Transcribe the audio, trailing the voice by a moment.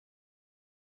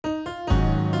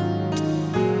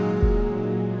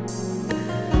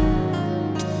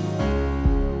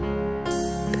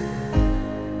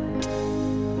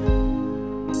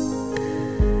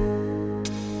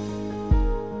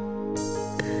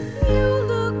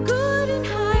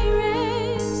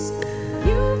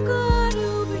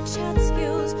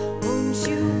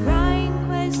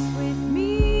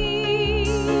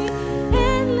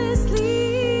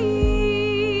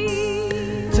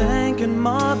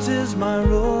balance is my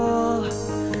rule.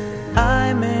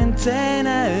 I maintain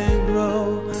and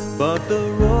grow, but the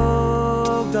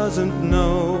rogue doesn't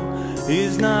know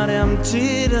he's not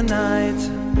empty tonight.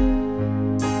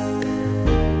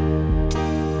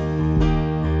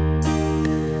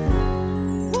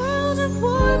 World of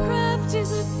Warcraft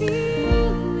is a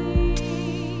feeling.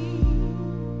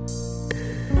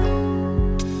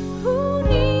 Who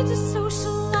needs a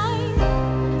social life?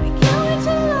 I can't wait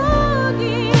to log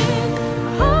in.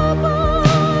 Hop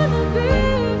on a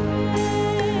griffin.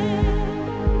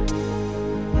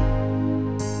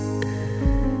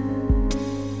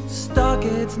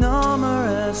 Stargate's no more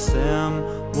SM.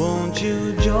 Won't you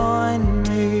join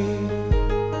me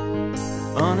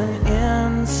on an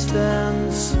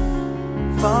instance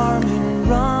farming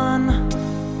run?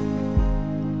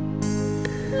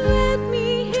 Let me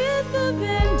hit the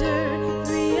vendor,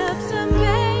 free up some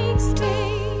bank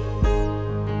space.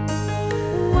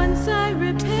 Once I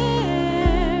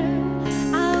repair,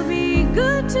 I'll be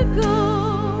good to go.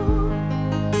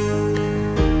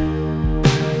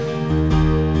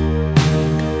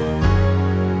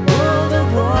 World of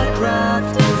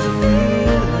Warcraft is a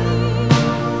feeling.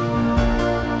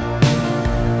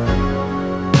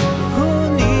 Who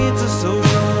needs a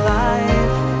social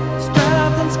life?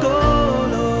 Strapped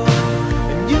Skolo,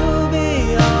 and you'll be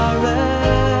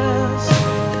RS.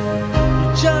 You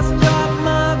just dropped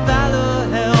my valor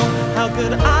helm. How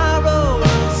could I roll a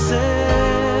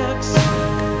 6?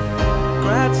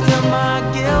 Congrats to my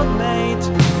guildmate,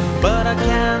 but I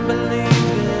can't believe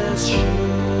this shit.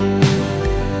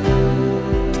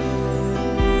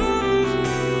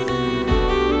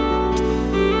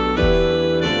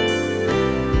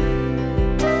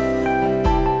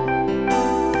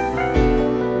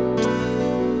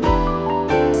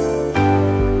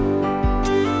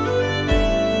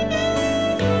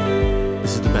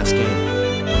 This is the best game.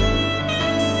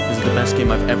 This is the best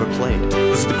game I've ever played.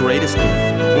 This is the greatest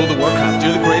game. World of Warcraft,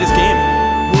 you're the greatest game.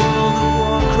 World of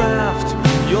Warcraft,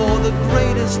 you're the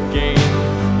greatest game.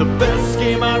 The best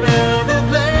game I've ever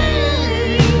played.